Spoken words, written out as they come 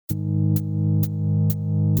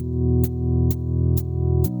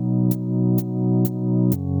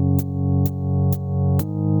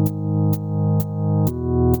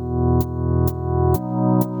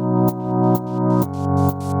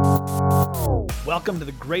Welcome to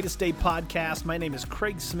the Greatest Day Podcast. My name is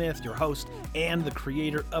Craig Smith, your host and the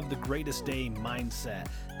creator of the Greatest Day Mindset.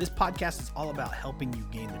 This podcast is all about helping you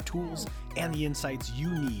gain the tools and the insights you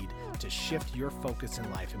need to shift your focus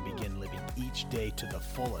in life and begin living each day to the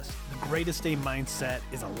fullest. The Greatest Day Mindset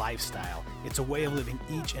is a lifestyle. It's a way of living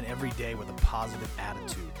each and every day with a positive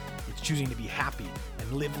attitude. It's choosing to be happy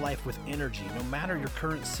and live life with energy, no matter your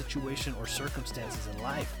current situation or circumstances in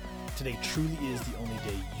life. Today truly is the only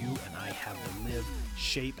day you and I have to live,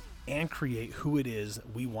 shape, and create who it is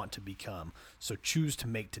we want to become. So choose to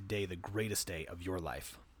make today the greatest day of your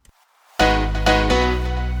life.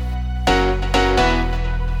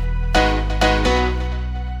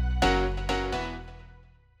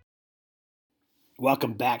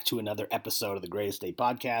 Welcome back to another episode of the Greatest Day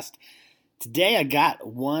Podcast. Today I got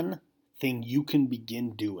one thing you can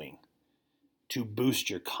begin doing to boost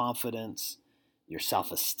your confidence, your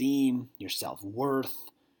self-esteem, your self-worth,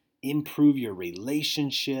 improve your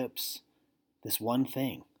relationships, this one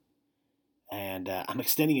thing. And I'm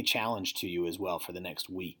extending a challenge to you as well for the next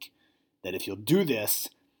week, that if you'll do this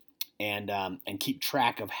and keep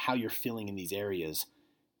track of how you're feeling in these areas,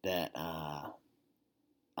 that, I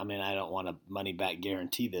don't want to money-back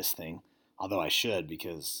guarantee this thing, although I should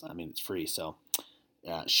because, it's free. So,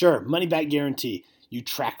 sure, money-back guarantee. You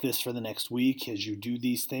track this for the next week. As you do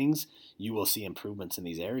these things, you will see improvements in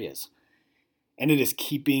these areas. And it is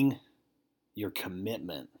keeping your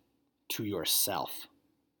commitment to yourself.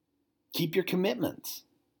 Keep your commitments.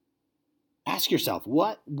 Ask yourself,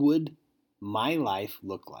 what would my life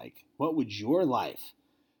look like? What would your life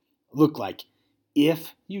look like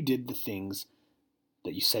if you did the things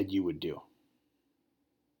that you said you would do?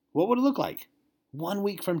 What would it look like? 1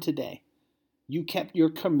 week from today, you kept your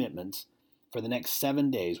commitments for the next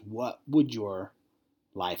 7 days. What would your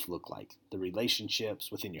life look like? The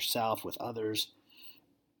relationships within yourself, with others.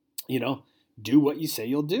 Do what you say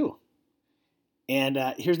you'll do. And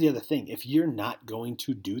here's the other thing. If you're not going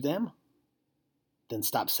to do them, then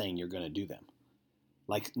stop saying you're going to do them.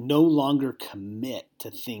 Like, no longer commit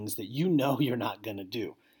to things that you know you're not going to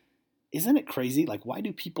do. Isn't it crazy? Like, why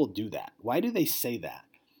do people do that? Why do they say that?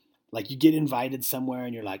 Like, you get invited somewhere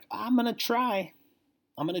and you're like, I'm going to try.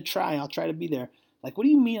 I'll try to be there. Like, what do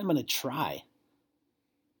you mean I'm going to try?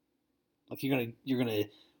 Like, you're going to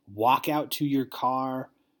walk out to your car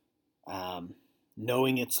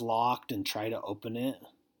knowing it's locked and try to open it,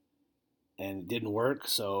 and it didn't work,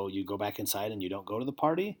 so you go back inside and you don't go to the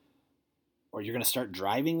party? Or you're going to start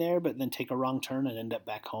driving there but then take a wrong turn and end up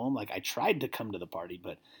back home? Like, I tried to come to the party,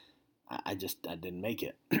 but I didn't make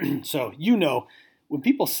it. So, when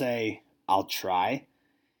people say, I'll try,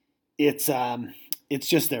 it's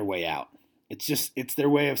just their way out. It's their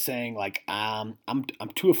way of saying, like, I'm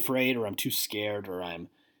too afraid, or I'm too scared, or I'm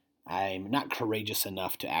not courageous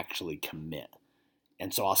enough to actually commit.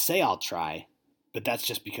 And so I'll say I'll try, but that's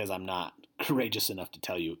just because I'm not courageous enough to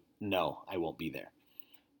tell you, no, I won't be there.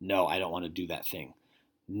 No, I don't want to do that thing.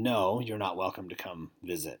 No, you're not welcome to come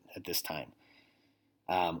visit at this time.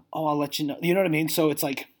 I'll let you know. You know what I mean? So it's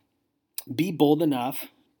like, be bold enough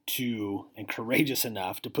and courageous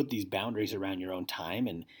enough to put these boundaries around your own time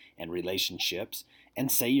and relationships,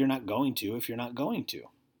 and say you're not going to if you're not going to.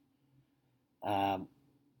 And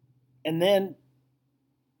then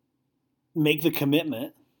make the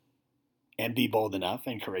commitment and be bold enough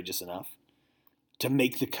and courageous enough to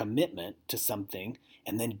make the commitment to something,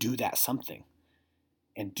 and then do that something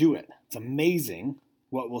and do it. It's amazing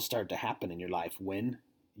what will start to happen in your life when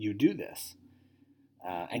you do this.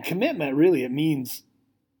 And commitment, really, it means,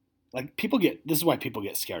 like, this is why people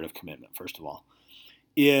get scared of commitment, first of all,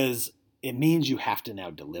 is it means you have to now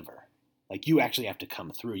deliver. Like, you actually have to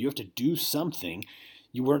come through. You have to do something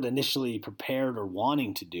you weren't initially prepared or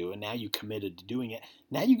wanting to do, and now you committed to doing it.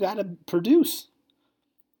 Now you got to produce.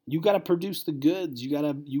 You got to produce the goods. You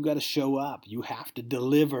got to show up. You have to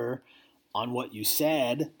deliver on what you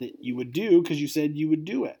said that you would do, because you said you would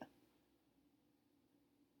do it.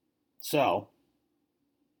 So,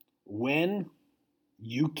 when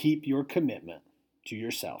you keep your commitment to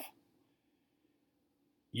yourself,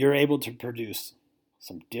 you're able to produce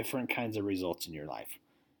some different kinds of results in your life.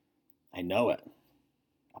 I know it.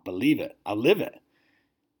 I believe it. I live it.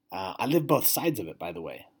 I live both sides of it, by the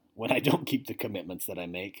way. When I don't keep the commitments that I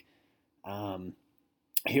make,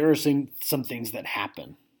 here are some things that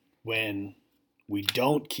happen when we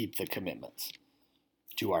don't keep the commitments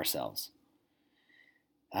to ourselves.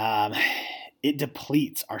 It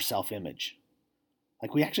depletes our self-image.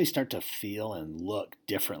 Like, we actually start to feel and look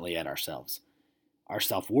differently at ourselves. Our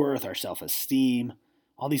self-worth, our self-esteem,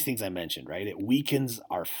 all these things I mentioned, right? It weakens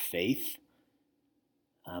our faith.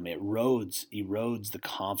 It erodes the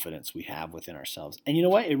confidence we have within ourselves. And you know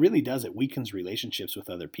what? It really does. It weakens relationships with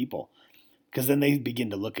other people, because then they begin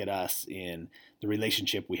to look at us in the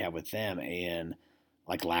relationship we have with them and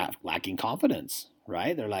like lacking confidence,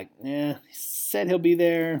 right? They're like, he said he'll be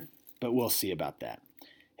there, but we'll see about that.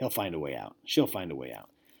 He'll find a way out. She'll find a way out.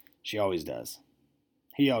 She always does.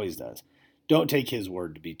 He always does. Don't take his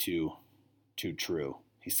word to be too true.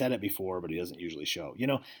 He said it before, but he doesn't usually show.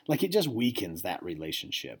 Like it just weakens that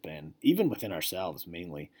relationship, and even within ourselves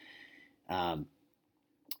mainly.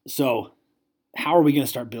 So how are we going to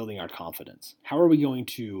start building our confidence? How are we going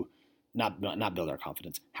to not build our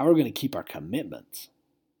confidence? How are we going to keep our commitments?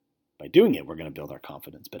 By doing it, we're going to build our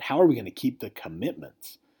confidence. But how are we going to keep the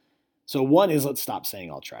commitments? So one is, let's stop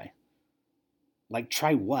saying I'll try. Like,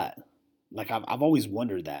 try what? Like, I've always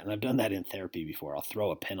wondered that, and I've done that in therapy before. I'll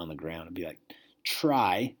throw a pen on the ground and be like,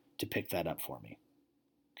 try to pick that up for me.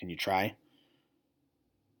 Can you try?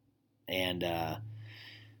 And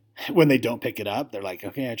when they don't pick it up, they're like,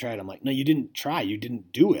 okay, I tried. I'm like, no, you didn't try. You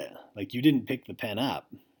didn't do it. Like, you didn't pick the pen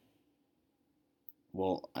up.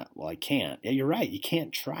 Well, I can't. Yeah, you're right. You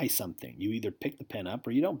can't try something. You either pick the pen up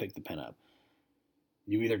or you don't pick the pen up.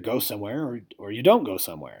 You either go somewhere or you don't go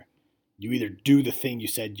somewhere. You either do the thing you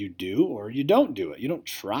said you do or you don't do it. You don't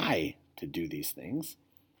try to do these things.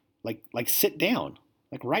 Like sit down.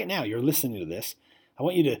 Like right now, you're listening to this. I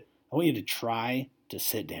want you to try to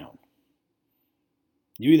sit down.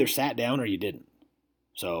 You either sat down or you didn't.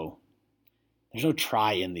 So there's no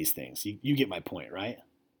try in these things. You get my point, right?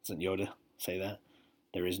 Doesn't Yoda say that?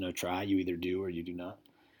 There is no try. You either do or you do not.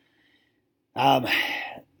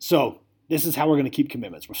 So this is how we're going to keep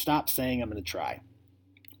commitments. We'll stop saying I'm going to try.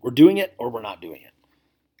 We're doing it or we're not doing it.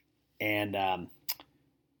 And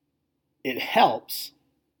it helps.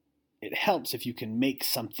 It helps if you can make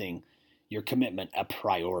something, your commitment, a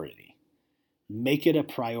priority. Make it a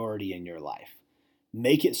priority in your life.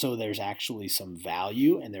 Make it so there's actually some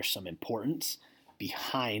value and there's some importance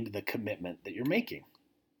behind the commitment that you're making.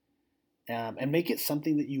 And make it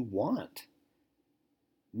something that you want.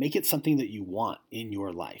 Make it something that you want in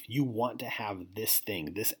your life. You want to have this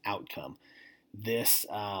thing, this outcome, this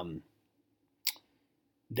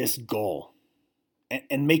goal,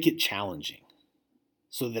 and make it challenging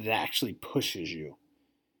so that it actually pushes you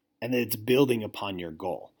and that it's building upon your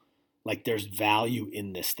goal. Like there's value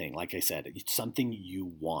in this thing. Like I said, it's something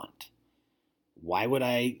you want. Why would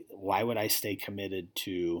I stay committed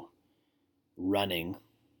to running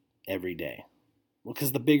every day? Well,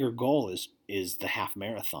 because the bigger goal is the half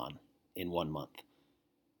marathon in 1 month.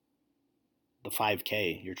 The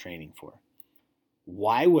 5K you're training for.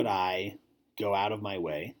 Why would I go out of my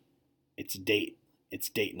way? It's date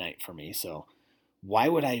night for me. So why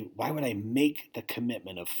would I make the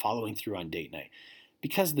commitment of following through on date night?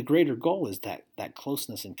 Because the greater goal is that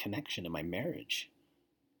closeness and connection in my marriage.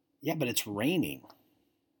 Yeah, but it's raining,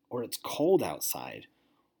 or it's cold outside,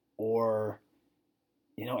 or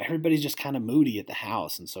everybody's just kind of moody at the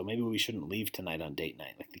house, and so maybe we shouldn't leave tonight on date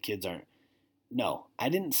night. Like the kids aren't. No, I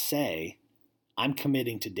didn't say I'm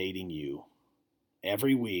committing to dating you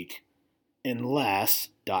every week unless ...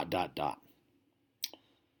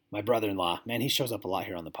 My brother-in-law, man, he shows up a lot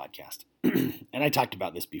here on the podcast. And I talked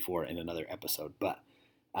about this before in another episode, but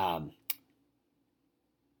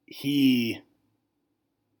he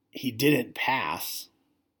didn't pass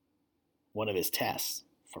one of his tests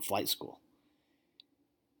for flight school.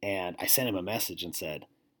 And I sent him a message and said,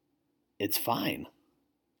 it's fine.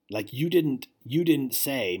 Like you didn't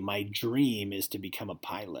say my dream is to become a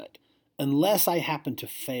pilot. Unless I happen to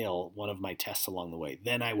fail one of my tests along the way,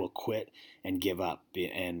 then I will quit and give up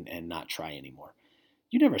and not try anymore.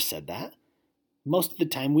 You never said that. Most of the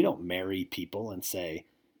time we don't marry people and say,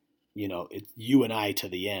 it's you and I to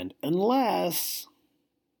the end, unless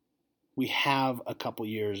we have a couple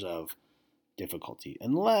years of difficulty.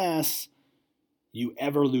 Unless you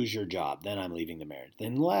ever lose your job, then I'm leaving the marriage.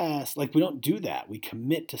 Unless, we don't do that. We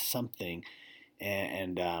commit to something,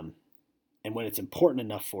 and when it's important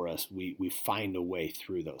enough for us, we find a way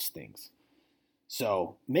through those things.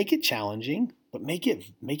 So make it challenging, but make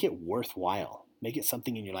it worthwhile. Make it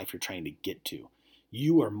something in your life you're trying to get to.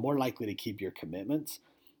 You are more likely to keep your commitments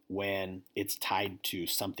when it's tied to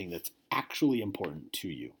something that's actually important to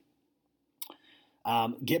you.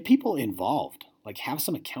 Get people involved. Have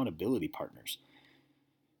some accountability partners.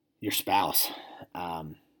 Your spouse,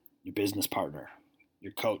 your business partner,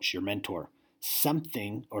 your coach, your mentor,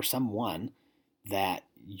 something or someone that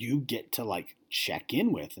you get to check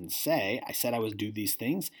in with and say, I said I would do these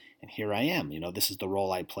things and here I am. This is the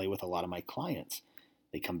role I play with a lot of my clients.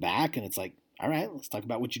 They come back and it's like, all right, let's talk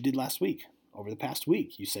about what you did last week. Over the past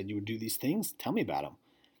week, you said you would do these things. Tell me about them.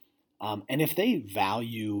 And if they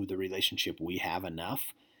value the relationship we have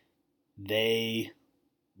enough, they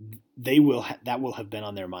that will have been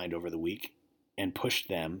on their mind over the week and pushed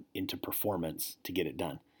them into performance to get it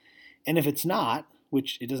done. And if it's not,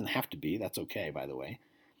 which it doesn't have to be, that's okay, by the way.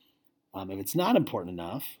 If it's not important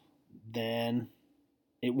enough, then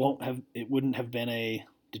it wouldn't have been a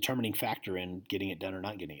determining factor in getting it done or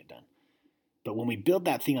not getting it done. But when we build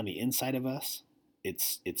that thing on the inside of us,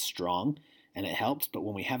 it's strong and it helps. But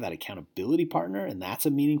when we have that accountability partner, and that's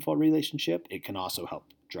a meaningful relationship, it can also help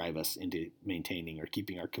drive us into maintaining or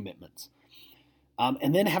keeping our commitments.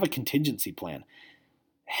 And then have a contingency plan.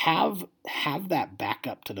 Have that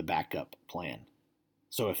backup to the backup plan.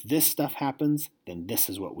 So if this stuff happens, then this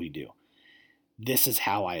is what we do. This is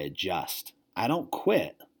how I adjust. I don't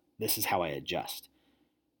quit. This is how I adjust.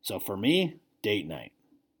 So for me, date night.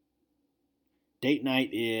 Date night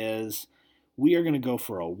is we are going to go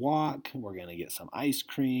for a walk. We're going to get some ice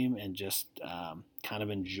cream and just kind of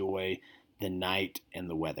enjoy the night and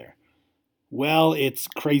the weather. Well, it's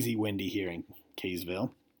crazy windy here in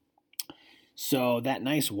Kaysville. So that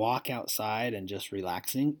nice walk outside and just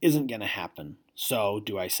relaxing isn't going to happen. So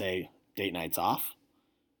do I say date night's off,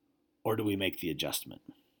 or do we make the adjustment?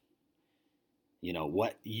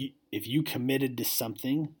 If you committed to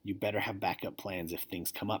something, you better have backup plans if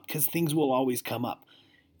things come up, because things will always come up.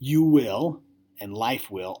 You will, and life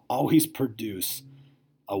will, always produce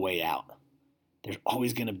a way out. There's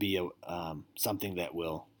always going to be something that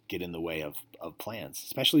will get in the way of plans,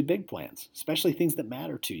 especially big plans, especially things that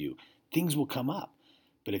matter to you. Things will come up.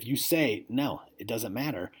 But if you say, no, it doesn't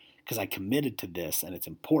matter because I committed to this and it's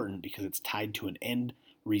important because it's tied to an end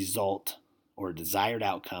result or a desired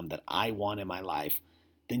outcome that I want in my life,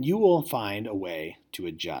 then you will find a way to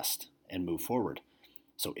adjust and move forward.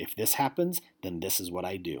 So if this happens, then this is what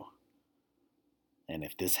I do. And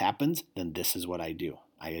if this happens, then this is what I do.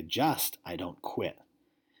 I adjust. I don't quit.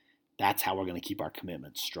 That's how we're going to keep our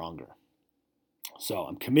commitment stronger. So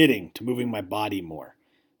I'm committing to moving my body more.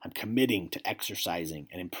 I'm committing to exercising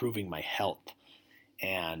and improving my health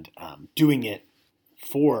and doing it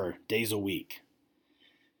 4 days a week.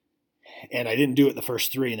 And I didn't do it the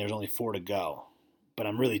first 3 and there's only 4 to go. But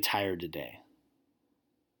I'm really tired today.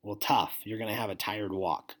 Well, tough. You're going to have a tired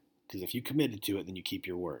walk because if you committed to it, then you keep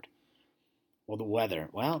your word. Well, the weather.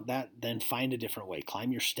 Well, then find a different way.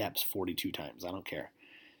 Climb your steps 42 times. I don't care.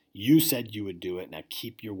 You said you would do it. Now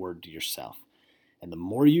keep your word to yourself. And the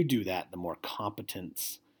more you do that, the more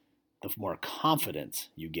confidence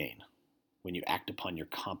you gain when you act upon your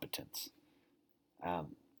competence. And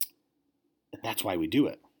that's why we do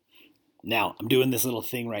it. Now, I'm doing this little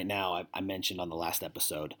thing right now I mentioned on the last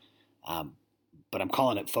episode, but I'm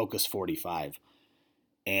calling it Focus 45.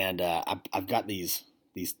 And I've got these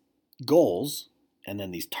goals and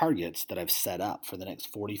then these targets that I've set up for the next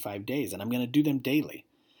 45 days, and I'm going to do them daily.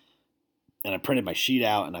 And I printed my sheet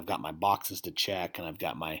out, and I've got my boxes to check, and I've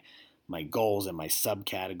got my goals and my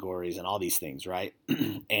subcategories and all these things, right?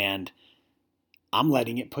 And I'm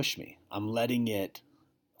letting it push me. I'm letting it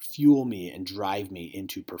fuel me and drive me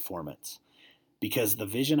into performance, because the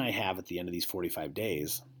vision I have at the end of these 45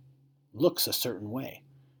 days looks a certain way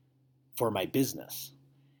for my business.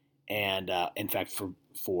 And in fact, for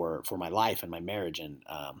my life and my marriage. And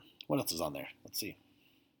what else is on there? Let's see.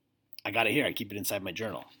 I got it here. I keep it inside my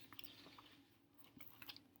journal.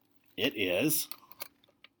 It is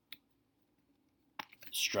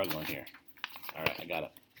struggling here. All right, I got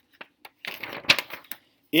it.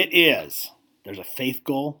 It is. There's a faith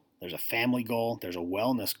goal, there's a family goal, there's a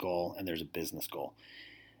wellness goal, and there's a business goal.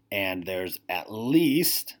 And there's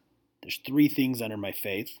 3 things under my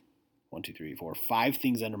faith. 1, 2, 3, 4, 5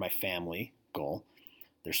 things under my family goal.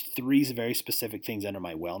 There's 3 very specific things under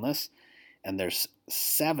my wellness, and there's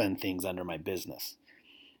 7 things under my business.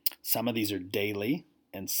 Some of these are daily,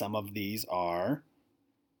 and some of these are,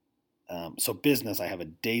 so business, I have a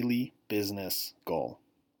daily business goal.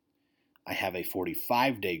 I have a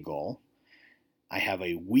 45-day goal. I have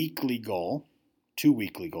a weekly goal, 2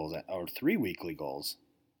 weekly goals, or 3 weekly goals,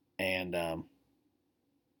 and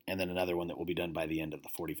then another one that will be done by the end of the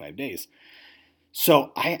 45 days.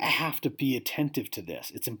 So I have to be attentive to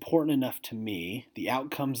this. It's important enough to me, the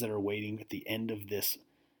outcomes that are waiting at the end of this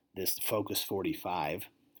Focus 45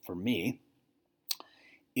 for me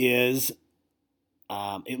is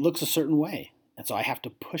it looks a certain way. And so I have to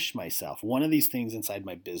push myself. One of these things inside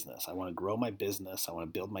my business, I want to grow my business. I want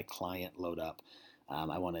to build my client load up.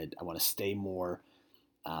 I want to stay more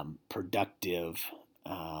productive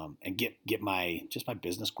and get my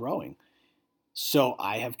business growing. So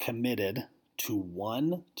I have committed to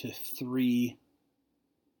 1 to 3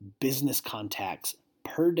 business contacts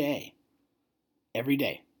per day, every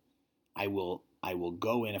day. I will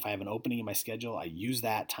go in if I have an opening in my schedule. I use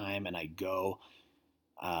that time and I go.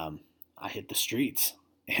 I hit the streets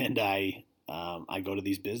and I go to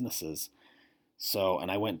these businesses. So and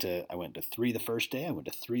I went to 3 the first day. I went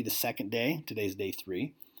to 3 the second day. Today's day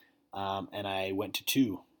 3, and I went to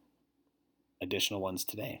 2 additional ones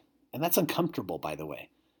today. And that's uncomfortable, by the way.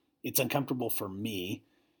 It's uncomfortable for me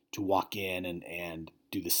to walk in and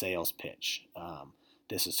do the sales pitch.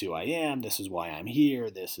 This is who I am. This is why I'm here.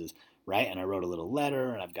 This is right. And I wrote a little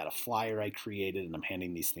letter and I've got a flyer I created and I'm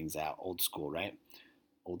handing these things out. Old school, right?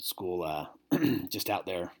 Old school, just out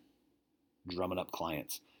there drumming up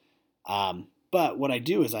clients. But what I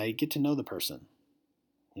do is I get to know the person.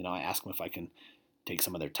 I ask them if I can take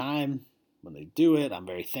some of their time when they do it. I'm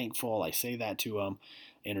very thankful. I say that to them.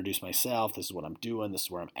 I introduce myself. This is what I'm doing. This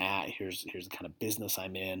is where I'm at. Here's the kind of business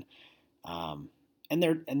I'm in. And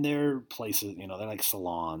they're places. They're like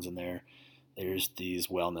salons, and there's these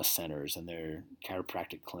wellness centers, and they're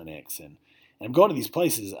chiropractic clinics, and I'm going to these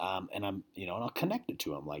places, and I'm and I'll connect it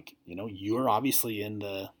to them. Like you're obviously in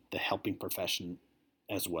the helping profession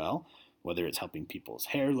as well, whether it's helping people's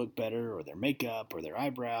hair look better or their makeup or their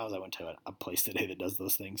eyebrows. I went to a place today that does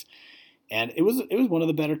those things. And it was one of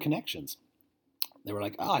the better connections. They were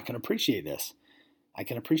like, "Oh, I can appreciate this. I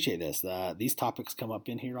can appreciate this. These topics come up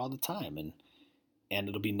in here all the time, and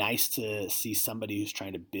it'll be nice to see somebody who's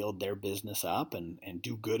trying to build their business up and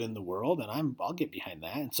do good in the world. And I'll get behind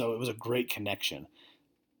that." And so it was a great connection.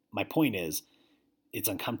 My point is, it's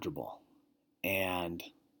uncomfortable. And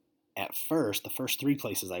at first, the first 3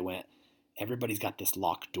 places I went, everybody's got this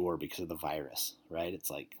locked door because of the virus, right? It's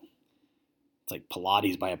like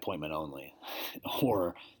Pilates by appointment only,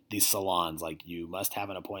 or these salons, like you must have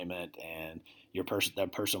an appointment and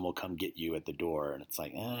that person will come get you at the door. And it's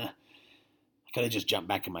like, I could have just jumped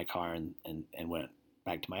back in my car and went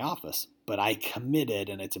back to my office. But I committed,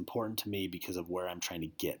 and it's important to me because of where I'm trying to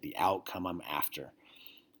get, the outcome I'm after,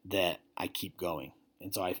 that I keep going.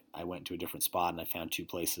 And so I went to a different spot and I found 2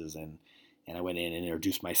 places and I went in and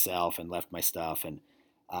introduced myself and left my stuff and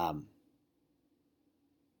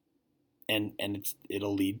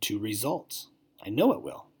it'll lead to results. I know it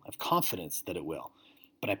will. I have confidence that it will.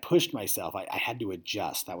 But I pushed myself. I had to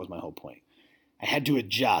adjust. That was my whole point. I had to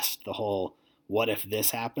adjust the whole, what if this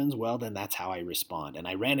happens? Well, then that's how I respond. And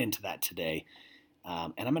I ran into that today.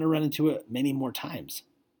 And I'm going to run into it many more times.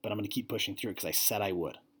 But I'm going to keep pushing through it because I said I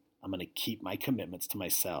would. I'm going to keep my commitments to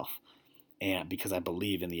myself, and because I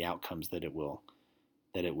believe in the outcomes that it will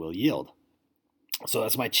yield. So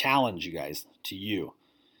that's my challenge, you guys, to you,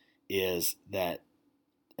 is that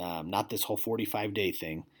not this whole 45-day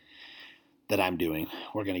thing that I'm doing.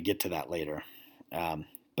 We're going to get to that later.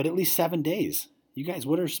 But at least 7 days. You guys,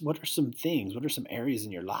 what are some things, what are some areas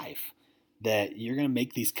in your life that you're going to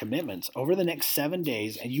make these commitments over the next 7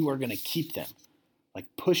 days and you are going to keep them? Like,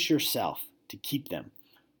 push yourself to keep them.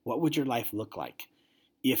 What would your life look like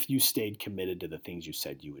if you stayed committed to the things you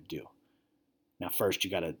said you would do? Now, first, you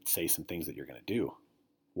got to say some things that you're going to do.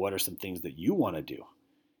 What are some things that you want to do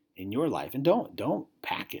in your life? And don't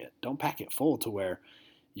pack it. Don't pack it full to where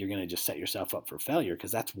you're going to just set yourself up for failure,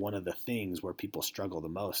 because that's one of the things where people struggle the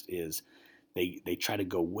most is they try to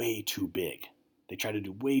go way too big. They try to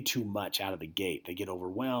do way too much out of the gate. They get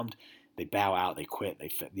overwhelmed. They bow out. They quit.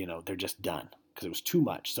 They're just done because it was too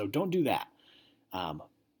much. So don't do that.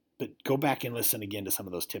 But go back and listen again to some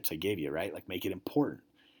of those tips I gave you, right? Like, make it important.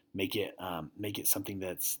 Make it something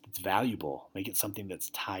that's valuable. Make it something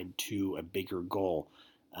that's tied to a bigger goal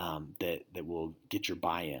that will get your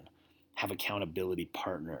buy-in. Have accountability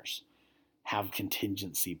partners. Have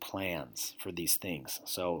contingency plans for these things.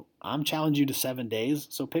 So I'm challenging you to 7 days.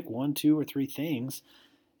 So pick 1, 2, or 3 things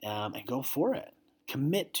and go for it.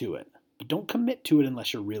 Commit to it. But don't commit to it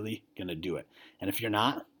unless you're really going to do it. And if you're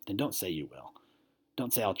not, then don't say you will.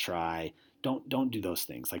 Don't say I'll try. Don't do those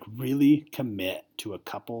things. Like, really commit to a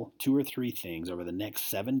couple, 2 or 3 things over the next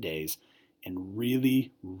 7 days and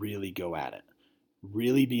really, really go at it.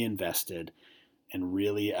 Really be invested and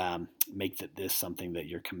really make this something that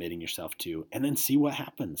you're committing yourself to, and then see what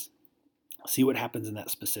happens. See what happens in that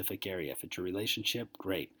specific area. If it's your relationship,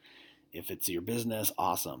 great. If it's your business,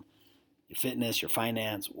 awesome. Your fitness, your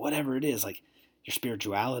finance, whatever it is, like your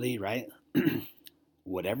spirituality, right?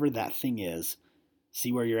 Whatever that thing is,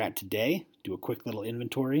 see where you're at today, do a quick little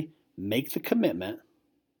inventory, make the commitment,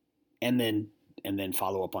 and then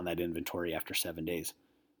follow up on that inventory after 7 days.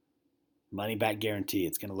 Money back guarantee.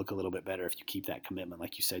 It's going to look a little bit better if you keep that commitment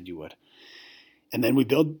like you said you would. And then we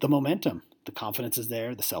build the momentum. The confidence is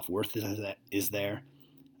there. The self-worth is there.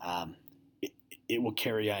 it will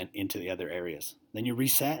carry you into the other areas. Then you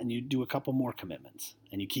reset and you do a couple more commitments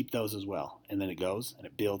and you keep those as well. And then it goes and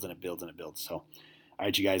it builds and it builds and it builds. So, all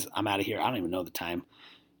right, you guys, I'm out of here. I don't even know the time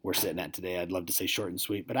we're sitting at today. I'd love to say short and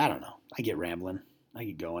sweet, but I don't know. I get rambling. I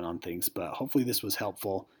get going on things, but hopefully this was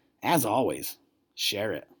helpful. As always,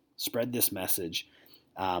 share it. Spread this message.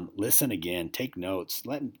 Listen again. Take notes.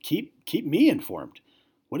 Keep me informed.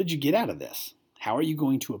 What did you get out of this? How are you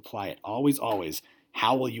going to apply it? Always,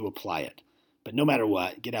 how will you apply it? But no matter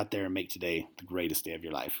what, get out there and make today the greatest day of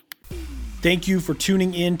your life. Thank you for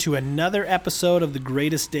tuning in to another episode of the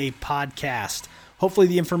Greatest Day Podcast. Hopefully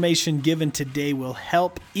the information given today will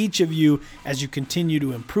help each of you as you continue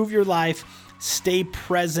to improve your life, stay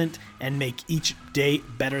present, and make each day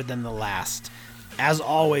better than the last. As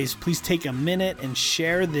always, please take a minute and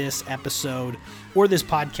share this episode or this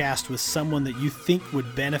podcast with someone that you think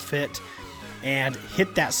would benefit, and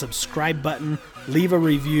hit that subscribe button, leave a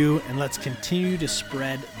review, and let's continue to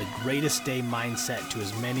spread the greatest day mindset to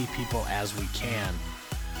as many people as we can.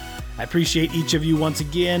 I appreciate each of you once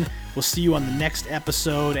again. We'll see you on the next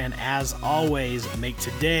episode, and as always, make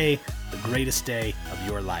today the greatest day of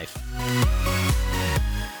your life.